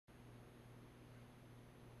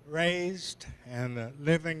raised and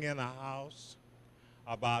living in a house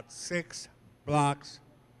about 6 blocks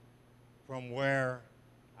from where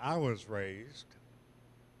I was raised,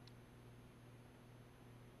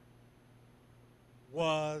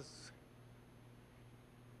 was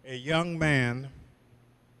a young man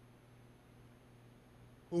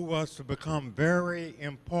who was to become very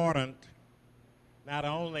important not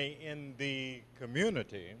only in the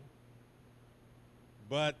community,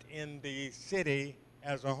 but in the city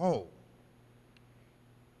as a whole.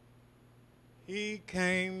 He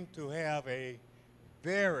came to have a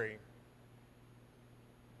very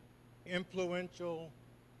influential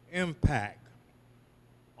impact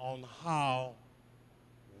on how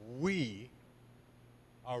we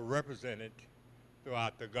are represented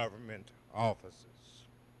throughout the government offices.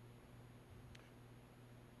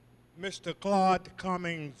 Mr. Claude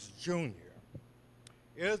Cummings, Jr.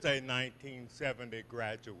 is a 1970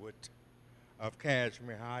 graduate of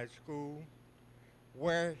Kashmere High School,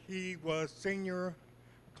 where he was senior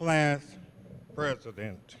class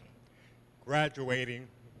president, graduating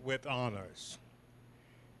with honors.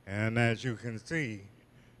 And as you can see,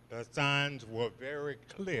 the signs were very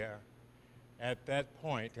clear at that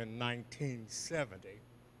point in 1970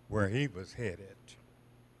 where he was headed.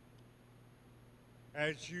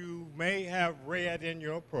 As you may have read in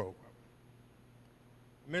your program,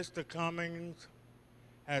 Mr. Cummings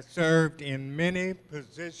has served in many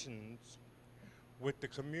positions with the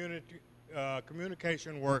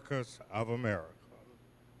Communication Workers of America.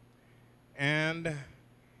 And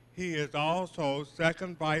he is also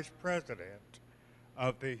second vice president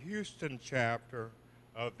of the Houston chapter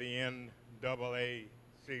of the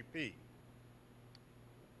NAACP.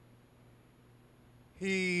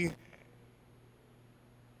 He,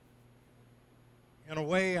 in a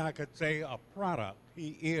way I could say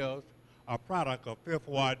he is a product of Fifth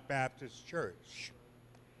Ward Baptist Church.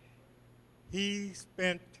 He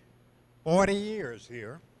spent 40 years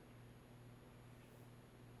here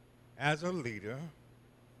as a leader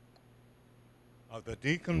of the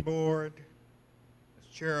Deacon Board, as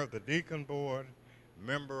chair of the Deacon Board,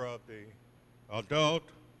 member of the Adult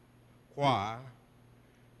Choir,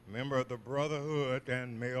 member of the Brotherhood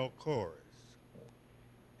and Male Chorus,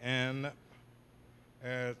 and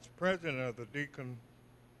as president of the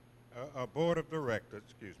Board of Directors,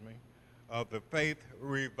 of the Faith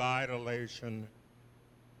Revitalization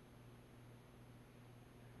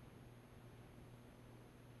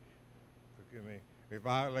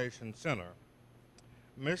Center.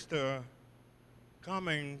 Mr.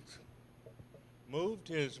 Cummings moved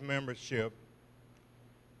his membership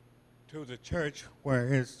to the church where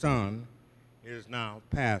his son is now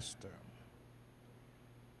pastor.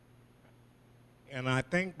 And I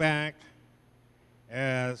think back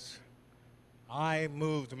as I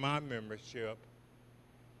moved my membership,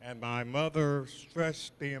 and my mother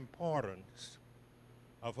stressed the importance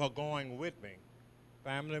of her going with me,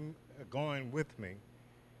 family going with me,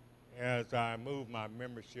 as I moved my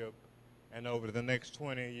membership, and over the next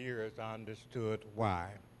 20 years I understood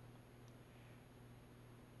why.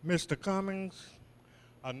 Mr. Cummings,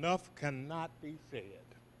 enough cannot be said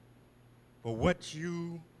for what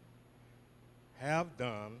you have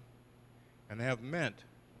done and have meant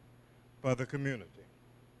for the community.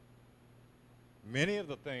 Many of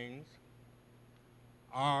the things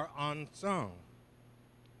are unsung,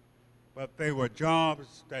 but they were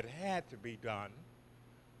jobs that had to be done,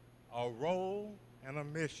 a role and a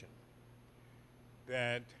mission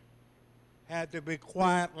that had to be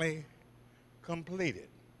quietly completed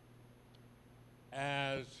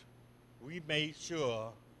as we made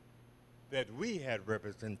sure that we had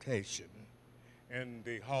representation in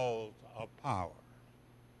the halls of power.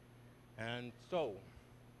 And so,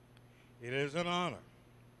 it is an honor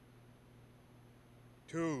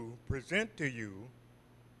to present to you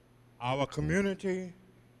our Community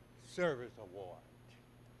Service Award.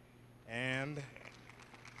 And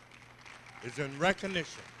is in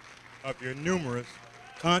recognition of your numerous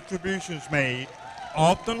contributions made,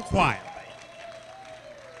 often quietly.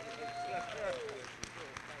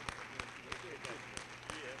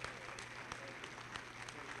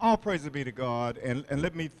 All praises be to God, and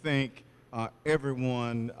let me thank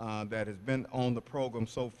everyone that has been on the program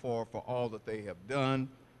so far for all that they have done.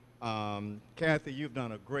 Kathy, you've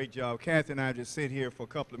done a great job. Kathy and I just sit here for a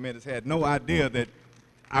couple of minutes, had no idea that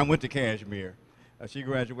I went to Kashmere. She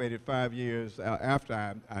graduated 5 years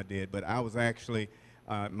after I did, but I was actually,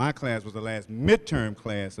 my class was the last midterm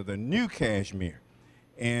class of the new Kashmere.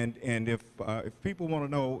 And if people want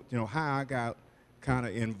to know, how I got kind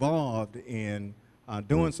of involved in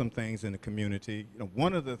doing some things in the community,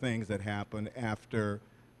 one of the things that happened after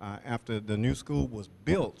after the new school was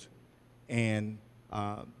built, and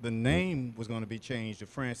the name was going to be changed to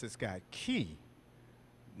Francis Scott Key,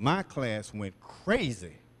 my class went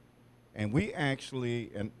crazy. And we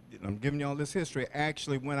actually, and I'm giving y'all this history,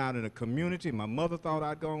 actually went out in the community. My mother thought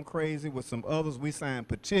I'd gone crazy. With some others, we signed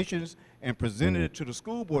petitions and presented it to the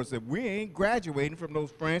school board, said, we ain't graduating from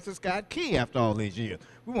those Francis Scott Key after all these years.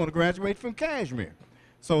 We want to graduate from Cashmere.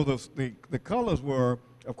 So the colors were,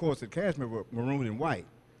 of course, at Cashmere were maroon and white.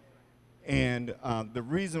 And the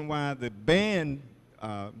reason why the band,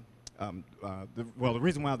 the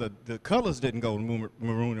reason why the colors didn't go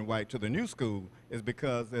maroon and white to the new school is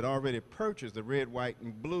because they'd already purchased the red, white,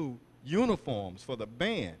 and blue uniforms for the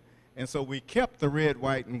band. And so we kept the red,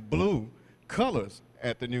 white, and blue colors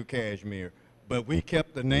at the new Cashmere, but we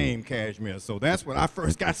kept the name Cashmere. So that's when I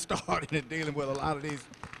first got started in dealing with a lot of these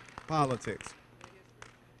politics.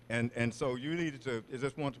 And so you needed to, I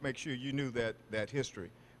just wanted to make sure you knew that history.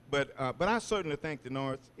 But I certainly thank the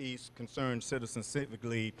Northeast Concerned Citizens Civic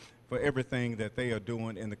League for everything that they are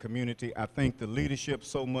doing in the community. I thank the leadership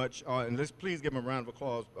so much. And let's please give them a round of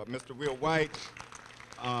applause. Mr. Will White,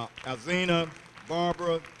 Alzina,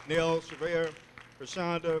 Barbara, Neil Chevere,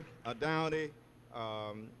 Rashonda, Downey,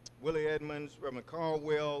 Willie Edmonds, Reverend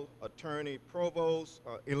Caldwell, Attorney Provost,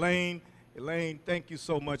 Elaine. Elaine, thank you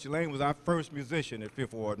so much. Elaine was our first musician at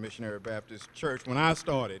Fifth Ward Missionary Baptist Church when I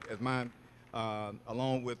started as my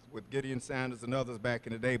along with Gideon Sanders and others back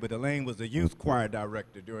in the day, but Elaine was the youth choir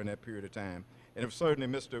director during that period of time. And certainly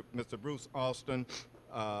Mr. Bruce Austin,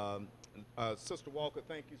 Sister Walker,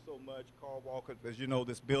 thank you so much. Carl Walker, as you know,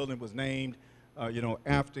 this building was named,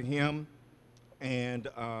 after him, and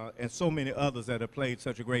so many others that have played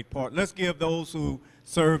such a great part. Let's give those who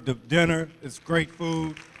served the dinner. It's great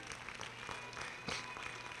food.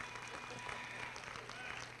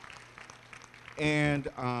 And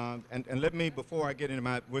let me, before I get into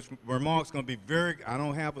my remarks, going to be very, I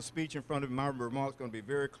don't have a speech in front of me, my remarks going to be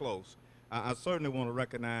very close. I certainly want to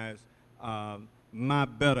recognize my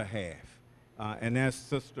better half, and that's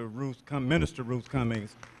Sister Minister Ruth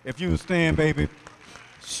Cummings. If you would stand, baby,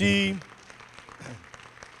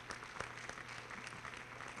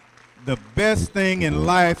 the best thing in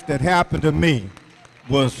life that happened to me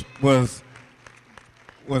was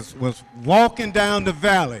walking down the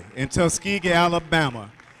valley in Tuskegee, Alabama,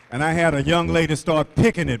 and I had a young lady start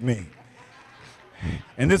picking at me.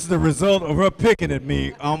 And this is the result of her picking at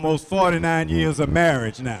me almost 49 years of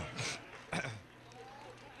marriage now.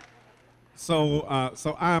 So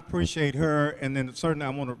I appreciate her, and then certainly I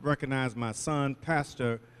want to recognize my son,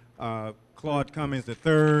 Pastor Claude Cummings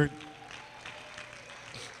III.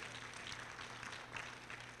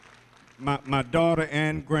 My daughter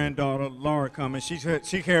and granddaughter, Laura Cummings,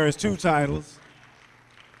 she carries 2 titles.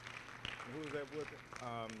 Who's that with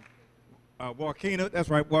her? Joaquina, that's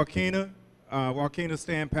right, Joaquina. Joaquina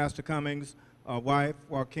Stan, Pastor Cummings' wife,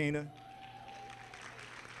 Joaquina.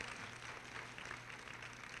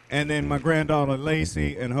 And then my granddaughter,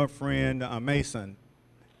 Lacey, and her friend, Mason.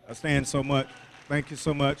 Stan, so much. Thank you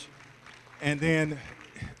so much. And then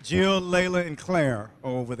Jill, Layla, and Claire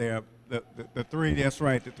are over there. The 3, that's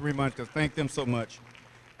right, the 3 months, thank them so much.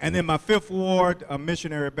 And then my Fifth Ward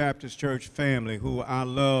Missionary Baptist Church family, who I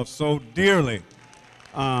love so dearly.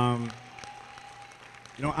 I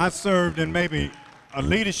served in maybe a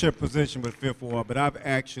leadership position with Fifth Ward, but I've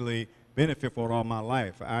actually been at Fifth Ward all my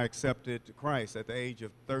life. I accepted Christ at the age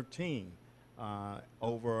of 13 off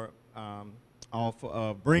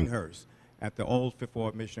of Bringhurst at the old Fifth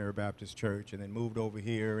Ward Missionary Baptist Church, and then moved over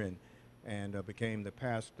here and became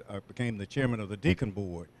the chairman of the deacon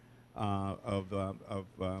board of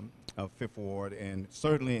Fifth Ward, and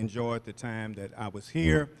certainly enjoyed the time that I was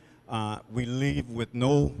here. We leave with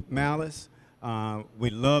no malice.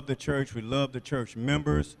 We love the church. We love the church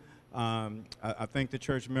members. I think the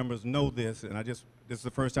church members know this, and this is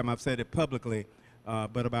the first time I've said it publicly,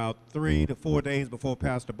 but about 3 to 4 days before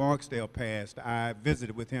Pastor Barksdale passed, I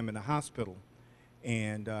visited with him in the hospital.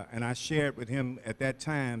 And I shared with him at that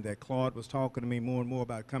time that Claude was talking to me more and more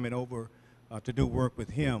about coming over to do work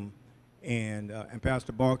with him. And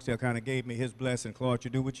Pastor Barksdale kind of gave me his blessing. Claude,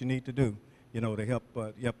 you do what you need to do, to help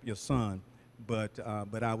your son. But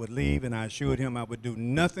I would leave, and I assured him I would do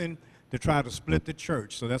nothing to try to split the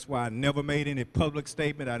church. So that's why I never made any public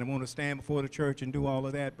statement. I didn't want to stand before the church and do all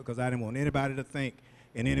of that, because I didn't want anybody to think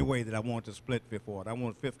in any way that I wanted to split Fifth Ward. I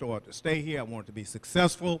wanted Fifth Ward to stay here. I wanted to be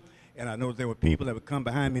successful. And I know there were people that would come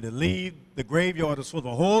behind me to leave. The graveyard was full of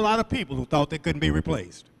a whole lot of people who thought they couldn't be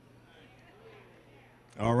replaced.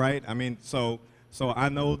 All right? I mean, so I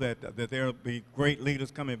know that there'll be great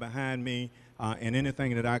leaders coming behind me. and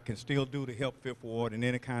anything that I can still do to help Fifth Ward in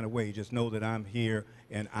any kind of way, just know that I'm here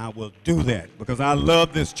and I will do that because I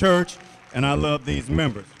love this church and I love these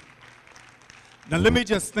members. Now let me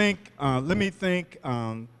just thank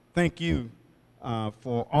you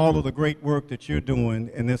for all of the great work that you're doing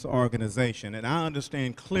in this organization. And I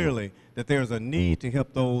understand clearly that there's a need to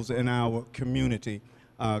help those in our community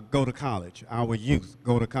go to college, our youth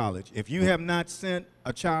go to college. If you have not sent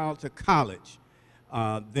a child to college,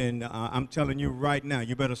 then I'm telling you right now,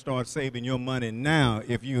 you better start saving your money now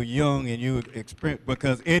if you're young and you experience,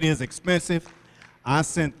 because it is expensive. I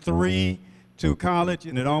sent 3 to college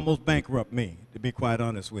and it almost bankrupted me, to be quite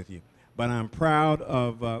honest with you. But I'm proud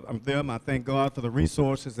of them. I thank God for the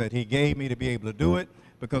resources that He gave me to be able to do it,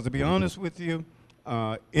 because to be honest with you,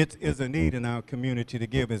 it is a need in our community to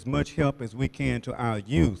give as much help as we can to our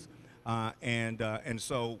youth. And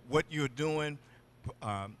so what you're doing,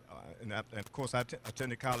 and of course I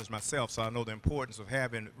attended college myself, so I know the importance of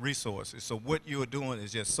having resources. So what you're doing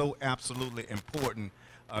is just so absolutely important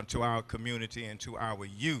to our community and to our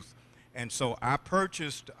youth. And so I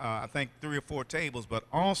purchased, I think, 3 or 4 tables, but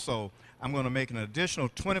also I'm going to make an additional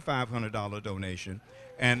 $2,500 donation,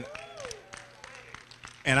 and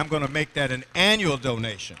I'm going to make that an annual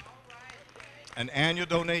donation. An annual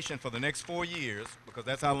donation for the next 4 years, because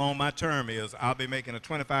that's how long my term is. I'll be making a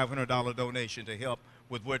 $2,500 donation to help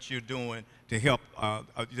with what you're doing to help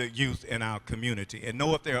the youth in our community. And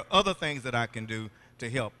know if there are other things that I can do to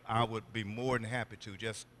help, I would be more than happy to.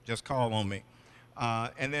 Just call on me.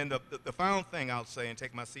 And then the final thing I'll say, and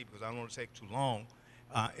take my seat because I don't want to take too long,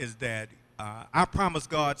 is that I promised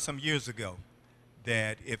God some years ago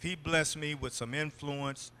that if He blessed me with some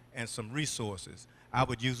influence and some resources, I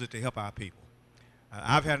would use it to help our people.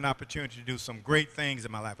 I've had an opportunity to do some great things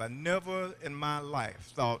in my life. I never in my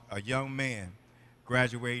life thought a young man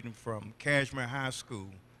graduating from Cashmere High School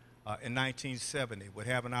in 1970 would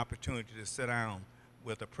have an opportunity to sit down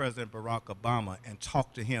with President Barack Obama and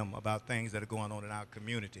talk to him about things that are going on in our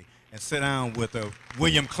community, and sit down with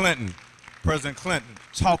William Clinton, President Clinton,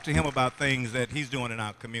 talk to him about things that he's doing in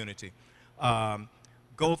our community.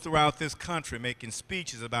 Go throughout this country making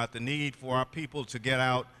speeches about the need for our people to get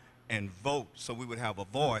out and vote so we would have a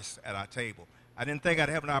voice at our table. I didn't think I'd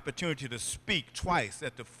have an opportunity to speak twice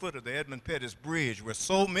at the foot of the Edmund Pettus Bridge, where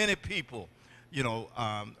so many people, you know,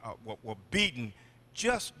 were beaten.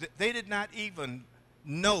 They did not even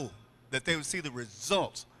know that they would see the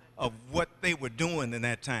results of what they were doing in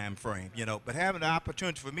that time frame, you know. But having the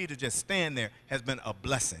opportunity for me to just stand there has been a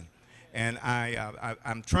blessing, and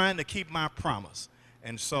I'm trying to keep my promise.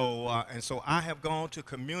 And so I have gone to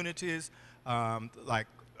communities like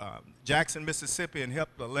Jackson, Mississippi, and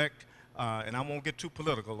helped elect. And I won't get too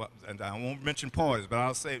political, and I won't mention parties, but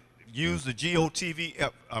I'll say use the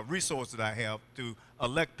GOTV resource that I have to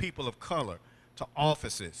elect people of color to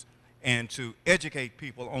offices, and to educate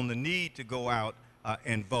people on the need to go out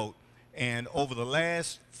and vote. And over the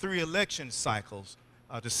last 3 election cycles,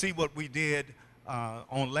 to see what we did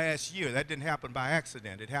on last year, that didn't happen by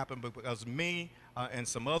accident. It happened because me and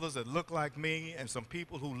some others that look like me and some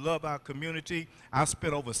people who love our community, I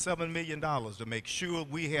spent over $7 million to make sure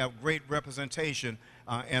we have great representation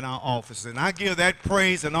in our offices. And I give that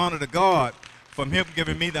praise and honor to God for Him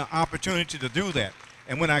giving me the opportunity to do that.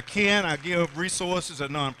 And when I can, I give resources to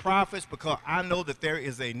nonprofits, because I know that there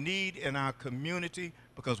is a need in our community,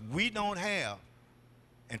 because we don't have,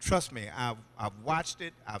 and trust me, I've watched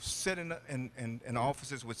it. I've sat in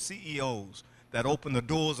offices with CEOs that open the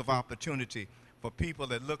doors of opportunity for people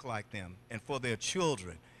that look like them and for their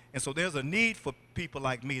children. And so there's a need for people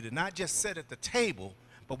like me to not just sit at the table,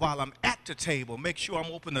 but while I'm at the table, make sure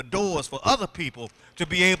I'm opening the doors for other people to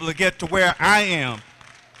be able to get to where I am,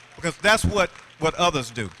 because that's what others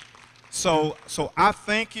do. So I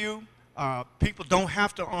thank you. People don't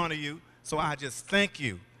have to honor you, so I just thank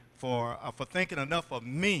you for thinking enough of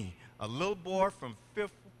me, a little boy from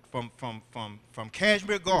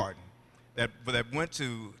Cashmere Garden that went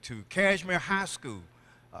to Cashmere High School,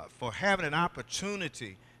 for having an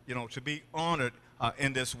opportunity, you know, to be honored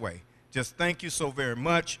in this way. Just thank you so very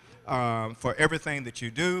much for everything that you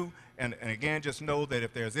do. And again, just know that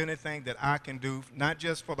if there's anything that I can do, not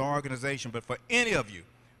just for the organization, but for any of you,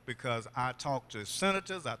 because I talk to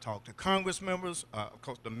senators, I talk to Congress members, of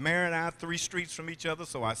course the mayor and I are 3 streets from each other,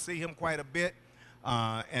 so I see him quite a bit,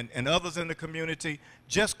 and others in the community,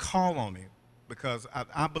 just call on me, because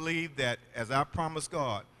I believe that as I promised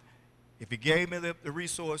God, if He gave me the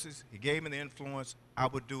resources, He gave me the influence, I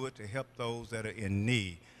would do it to help those that are in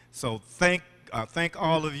need. So thank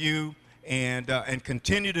all of you. And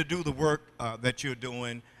continue to do the work that you're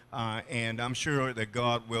doing. and I'm sure that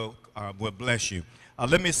God will bless you.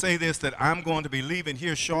 Let me say this, that I'm going to be leaving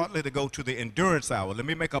here shortly to go to the Endurance Hour. Let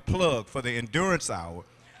me make a plug for the Endurance Hour.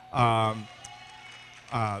 I'm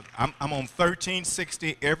on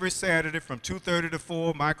 1360 every Saturday from 2:30 to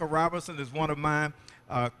 4. Michael Robinson is one of my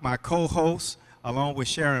co-hosts, along with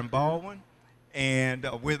Sharon Baldwin. And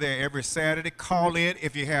we're there every Saturday. Call in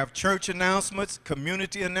if you have church announcements,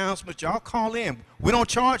 community announcements. Y'all call in. We don't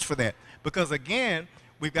charge for that because, again,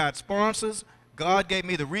 we've got sponsors. God gave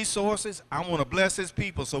me the resources. I want to bless his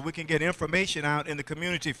people so we can get information out in the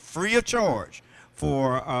community free of charge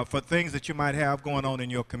for things that you might have going on in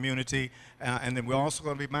your community. And then we're also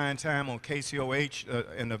going to be buying time on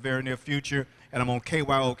KCOH in the very near future. And I'm on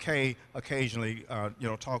KYOK occasionally,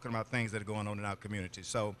 talking about things that are going on in our community.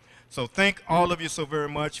 So thank all of you so very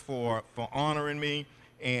much for honoring me.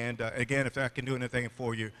 And again, if I can do anything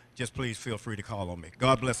for you, just please feel free to call on me.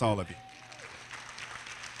 God bless all of you.